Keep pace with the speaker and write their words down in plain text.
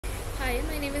Hi,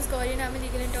 my name is Gaurie and I'm a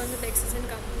legal intern with Ezee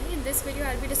company. In this video,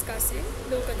 I'll be discussing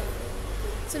Lok Adalat.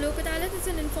 So, Lok Adalat is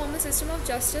an informal system of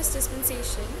justice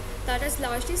dispensation that has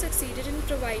largely succeeded in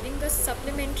providing a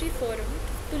supplementary forum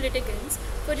to litigants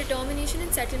for determination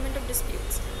and settlement of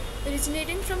disputes.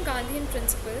 Originating from Gandhian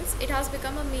principles, it has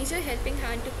become a major helping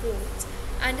hand to courts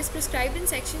and is prescribed in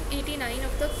Section 89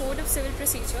 of the Code of Civil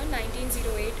Procedure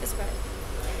 1908 as well.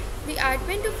 The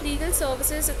advent of Legal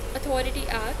Services Authority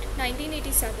Act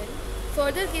 1987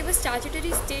 further gave a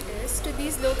statutory status to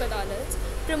these Lok Adalats,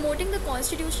 promoting the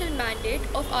constitutional mandate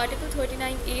of Article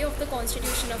 39A of the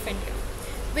Constitution of India,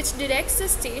 which directs the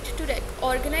state to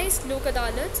organize Lok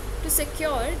Adalats to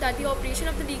secure that the operation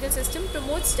of the legal system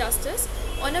promotes justice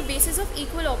on a basis of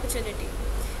equal opportunity.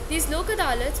 These Lok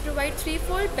Adalats provide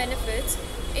threefold benefits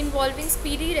involving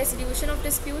speedy resolution of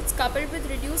disputes coupled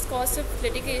with reduced cost of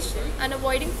litigation and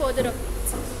avoiding further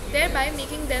appeals, thereby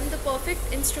making them the perfect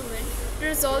instrument to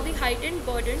resolve the heightened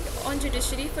burden on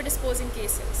judiciary for disposing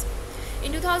cases.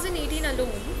 In 2018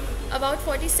 alone, about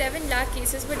 47 lakh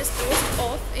cases were disposed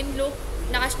of in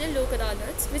national Lok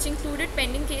Adalats, which included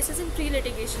pending cases and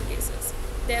pre-litigation cases.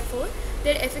 Therefore,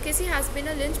 their efficacy has been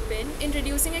a linchpin in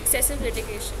reducing excessive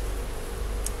litigation.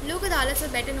 Lok Adalats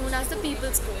are better known as the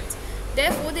people's courts.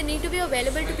 Therefore, they need to be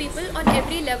available to people on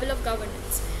every level of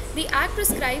governance. The Act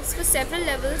prescribes for several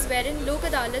levels wherein Lok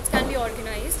Adalats can be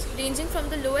organized, ranging from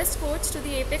the lowest courts to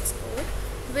the apex court,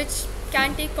 which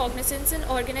can take cognizance and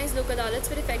organize Lok Adalats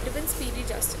for effective and speedy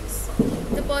justice.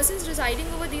 The persons residing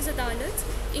over these Adalats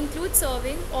include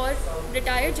serving or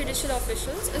retired judicial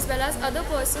officials as well as other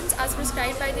persons as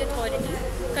prescribed by the authority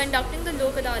conducting the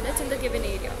Lok Adalats in the given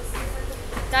area.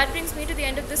 That brings me to the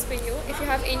end of this video. If you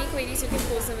have any queries, you can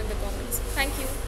post them in the comments. Thank you.